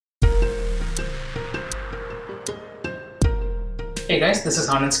Hey guys, this is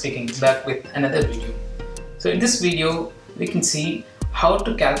Anand speaking, back with another video. So in this video, we can see how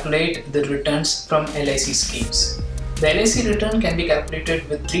to calculate the returns from LIC schemes. The LIC return can be calculated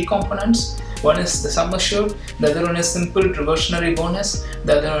with three components. One is the sum assured, the other one is simple reversionary bonus,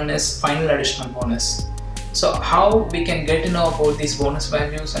 the other one is final additional bonus. So how we can get to know about these bonus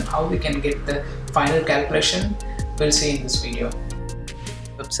values and how we can get the final calculation, we'll see in this video.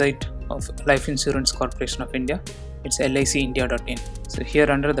 Website of Life Insurance Corporation of India. It's licindia.in. So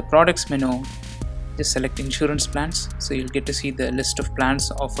here under the products menu, just select insurance plans. So you'll get to see the list of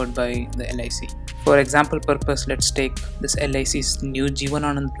plans offered by the LIC. For example purpose, let's take this LIC's new Jeevan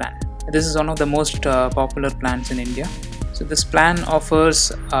Anand plan. This is one of the most popular plans in India. So this plan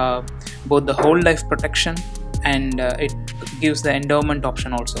offers both the whole life protection and it gives the endowment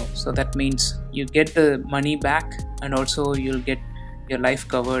option also. So that means you get the money back and also you'll get your life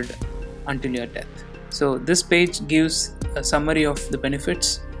covered until your death. So this page gives a summary of the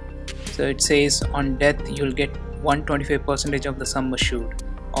benefits. So it says on death you'll get 125% of the sum assured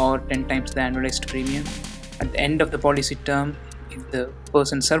or 10 times the annualized premium. At the end of the policy term, if the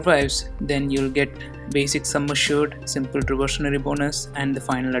person survives, then you'll get basic sum assured, simple reversionary bonus and the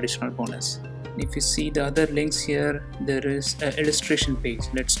final additional bonus. If you see the other links here, there is an illustration page.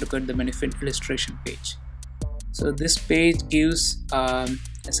 Let's look at the benefit illustration page. So this page gives a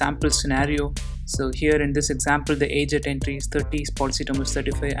sample scenario. So here in this example, the age at entry is 30, policy term is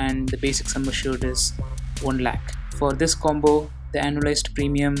 35 and the basic sum assured is 1 lakh. For this combo, the annualized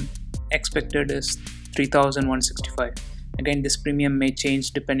premium expected is 3,165. Again, this premium may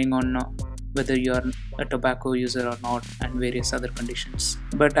change depending on whether you are a tobacco user or not and various other conditions.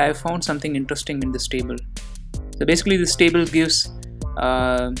 But I found something interesting in this table. So basically this table gives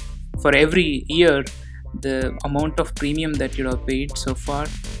for every year the amount of premium that you have paid so far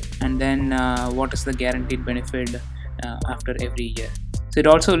and then what is the guaranteed benefit after every year. So it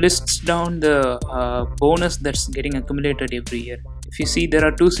also lists down the bonus that's getting accumulated every year. If you see, there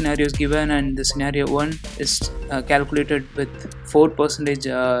are two scenarios given and the scenario 1 is calculated with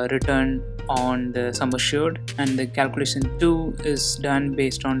 4% return on the sum assured and the calculation 2 is done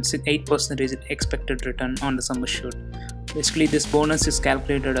based on 8% expected return on the sum assured. Basically this bonus is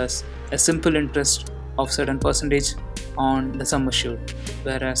calculated as a simple interest of certain percentage on the sum assured,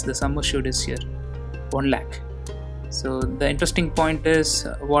 whereas the sum assured is here 1 lakh. So the interesting point is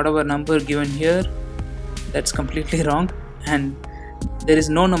whatever number given here, that's completely wrong and there is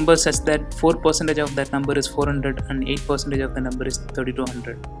no number such that 4% of that number is 400 and 8% of the number is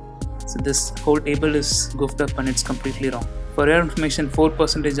 3200. So this whole table is goofed up and it's completely wrong. For your information,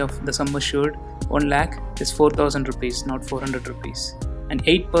 4% of the sum assured 1 lakh is 4,000 rupees, not 400 rupees. And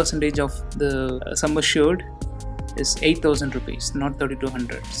 8% of the sum assured is 8,000 rupees, not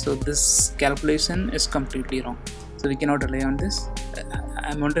 3,200. So this calculation is completely wrong. So we cannot rely on this.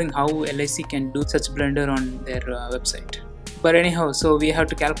 I'm wondering how LIC can do such blunder on their website. But anyhow, so we have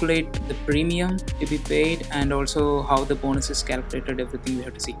to calculate the premium to be paid and also how the bonus is calculated, everything we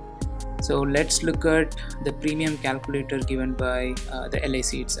have to see. So let's look at the premium calculator given by the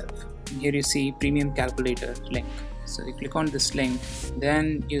LIC itself. Here you see premium calculator link. So you click on this link,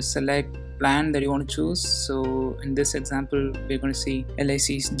 then you select plan that you want to choose. So in this example, we're going to see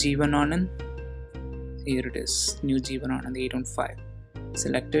LIC's Jeevan Anand. Here it is, new Jeevan Anand 815.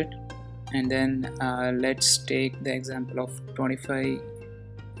 Select it, and then let's take the example of 25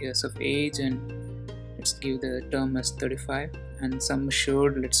 years of age and let's give the term as 35 and sum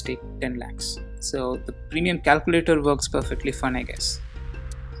assured, let's take 10 lakhs. So the premium calculator works perfectly fine, I guess.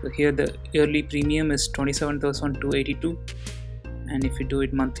 So here the yearly premium is 27,282 and if you do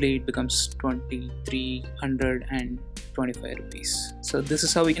it monthly it becomes 2,325 rupees. So this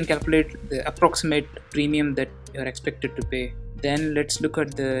is how we can calculate the approximate premium that you are expected to pay. Then let's look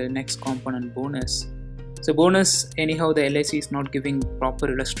at the next component, bonus. So bonus, anyhow the LIC is not giving proper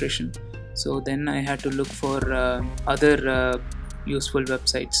illustration. So then I had to look for other useful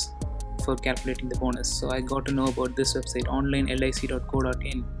websites for calculating the bonus. So I got to know about this website,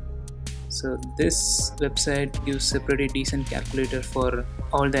 onlinelic.co.in. So this website gives a pretty decent calculator for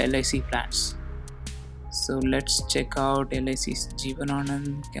all the LIC plans. So let's check out LIC's Jeevan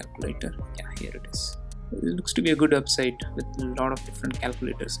Anand calculator. Yeah, here it is. It looks to be a good website with a lot of different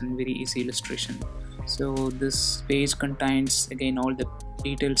calculators and very easy illustration. So this page contains again all the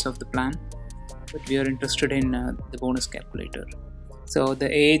details of the plan, but we are interested in the bonus calculator. So the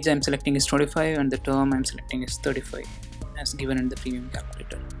age I'm selecting is 25 and the term I'm selecting is 35 as given in the premium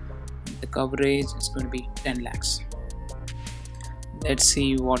calculator. The coverage is going to be 10 lakhs. Let's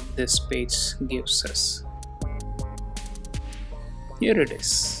see what this page gives us. Here it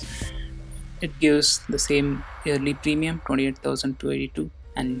is. it gives the same yearly premium 28,282,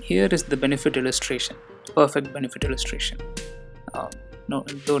 and here is the benefit illustration, perfect benefit illustration. No,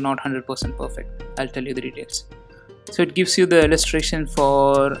 though not 100% perfect, I'll tell you the details. So it gives you the illustration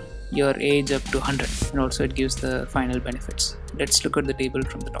for your age up to 100, and also it gives the final benefits. Let's look at the table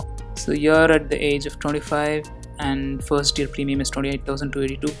from the top. So you're at the age of 25 and first year premium is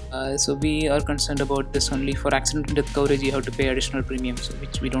 28,282. So we are concerned about this only for accident and death coverage. You have to pay additional premiums,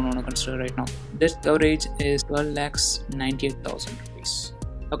 which we don't want to consider right now. Death coverage is 12,98,000 rupees.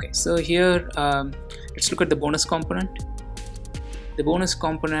 Okay, so here let's look at the bonus component. The bonus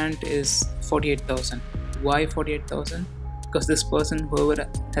component is 48,000. Why 48,000? Because this person, whoever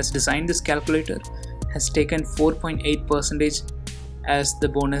has designed this calculator, has taken 4.8% as the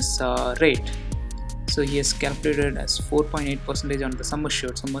bonus rate. So he has calculated as 4.8% on the sum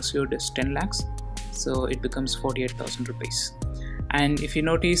assured. Sum assured is 10 lakhs, so it becomes 48,000 rupees. And if you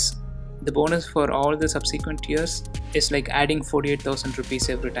notice, the bonus for all the subsequent years is like adding 48,000 rupees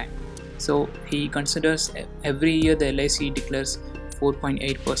every time. So he considers every year the LIC declares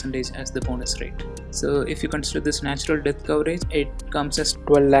 4.8% as the bonus rate. So if you consider this natural death coverage, it comes as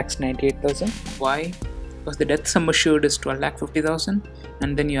 12,98,000. Why? Because the death sum assured is 12,50,000,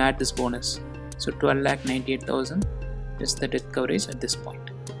 and then you add this bonus. So 12,98,000 is the death coverage at this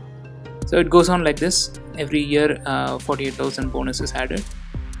point. So it goes on like this. Every year 48,000 bonus is added,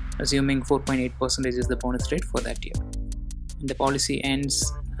 assuming 4.8% is the bonus rate for that year. And the policy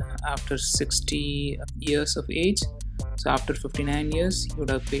ends after 60 years of age. So after 59 years, you would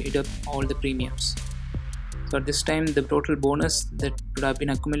have paid up all the premiums. So at this time, the total bonus that would have been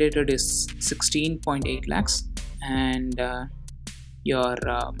accumulated is 16.8 lakhs, and your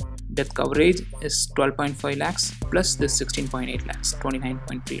death coverage is 12.5 lakhs plus this 16.8 lakhs,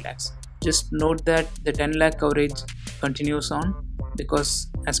 29.3 lakhs. Just note that the 10 lakh coverage continues on, because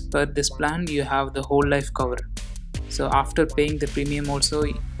as per this plan you have the whole life cover. So after paying the premium also,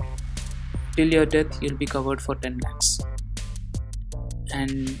 till your death you'll be covered for 10 lakhs.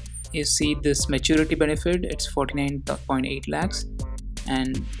 And you see this maturity benefit, it's 49.8 lakhs,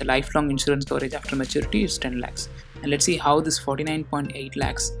 and the lifelong insurance coverage after maturity is 10 lakhs. And let's see how this 49.8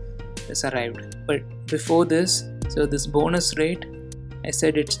 lakhs is arrived. But before this, so this bonus rate, I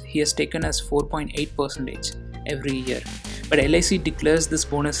said he has taken as 4.8% every year. But LIC declares this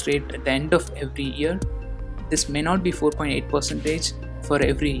bonus rate at the end of every year. This may not be 4.8% for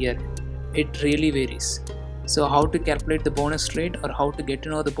every year. It really varies. So how to calculate the bonus rate, or how to get to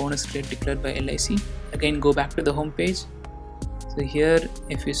know the bonus rate declared by LIC? Again, go back to the home page. So here,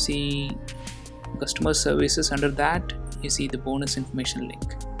 if you see customer services, under that you see the bonus information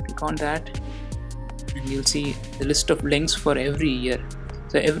link. Click on that and you'll see the list of links for every year.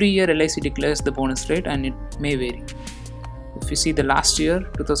 So every year LIC declares the bonus rate, and it may vary. If you see the last year,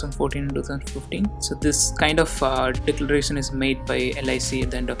 2014 and 2015, so this kind of declaration is made by LIC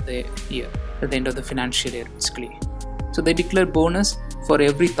at the end of the year, at the end of the financial year basically. So they declare bonus for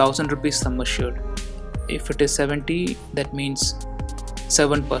every 1,000 rupees sum assured. If it is 70, that means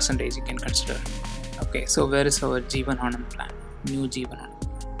 7% you can consider. Okay, so where is our Jeevan Anand plan? New Jeevan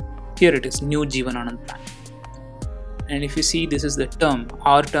Anand. Here it is, new Jeevan Anand plan. And if you see, this is the term.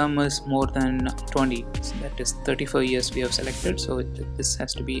 Our term is more than 20, so that is 35 years we have selected. So this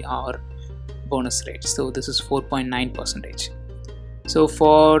has to be our bonus rate. So this is 4.9%. So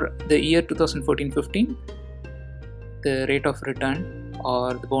for the year 2014-15, the rate of return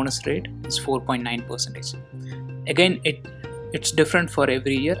or the bonus rate is 4.9%. Again, it's different for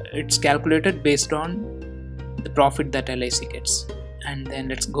every year. It's calculated based on the profit that LIC gets. And then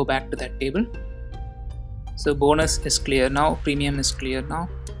let's go back to that table. So bonus is clear now, premium is clear now,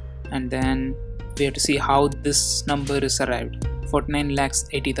 and then we have to see how this number is arrived,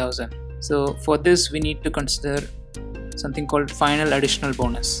 49,80,000. So for this we need to consider something called final additional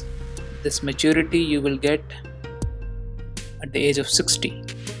bonus. This maturity you will get at the age of 60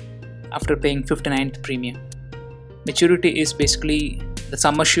 after paying 59th premium. Maturity is basically the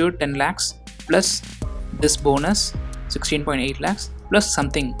sum assured 10 lakhs plus this bonus 16.8 lakhs plus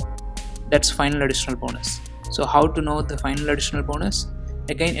something, that's final additional bonus. So how to know the final additional bonus?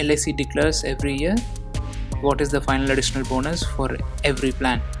 Again, LIC declares every year what is the final additional bonus for every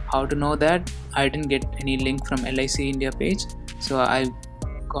plan. How to know that? I didn't get any link from LIC India page, so I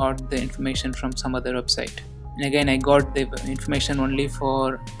got the information from some other website. And again, I got the information only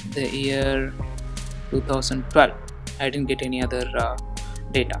for the year 2012. I didn't get any other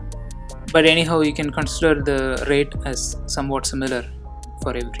data. But anyhow, you can consider the rate as somewhat similar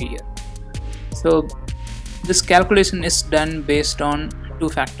for every year. So this calculation is done based on two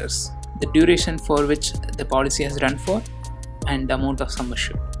factors: the duration for which the policy has run for and the amount of sum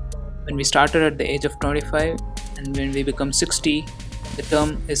assured. when we started at the age of 25 and when we become 60, the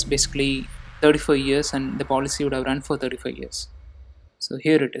term is basically 35 years and the policy would have run for 35 years. So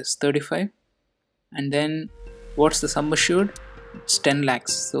here it is 35, and then what's the sum assured? It's 10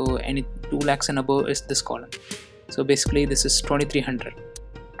 lakhs. So any 2 lakhs and above is this column. So basically this is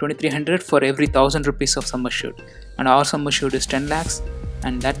 2300 for every 1000 rupees of sum assured, and our sum assured is 10 lakhs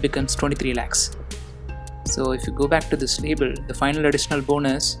and that becomes 23 lakhs. So if you go back to this label, the final additional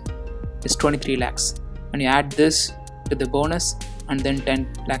bonus is 23 lakhs, and you add this to the bonus and then 10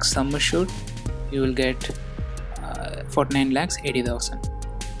 lakhs sum assured, you will get 49 lakhs 80,000.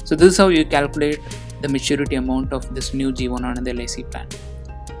 So this is how you calculate the maturity amount of this new Jeevan Anand LIC plan.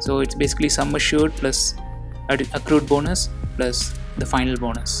 So it's basically sum assured plus accrued bonus plus the final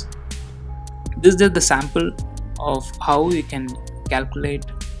bonus. This is just the sample of how you can calculate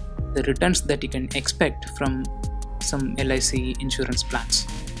the returns that you can expect from some LIC insurance plans.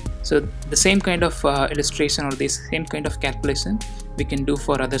 So the same kind of illustration or the same kind of calculation we can do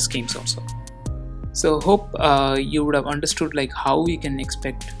for other schemes also. So hope you would have understood like how we can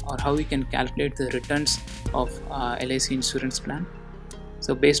expect or how we can calculate the returns of LIC insurance plan.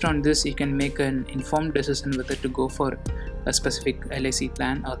 So based on this, you can make an informed decision whether to go for a specific LIC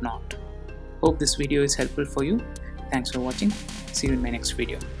plan or not. Hope this video is helpful for you. Thanks for watching. See you in my next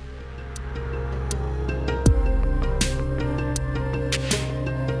video.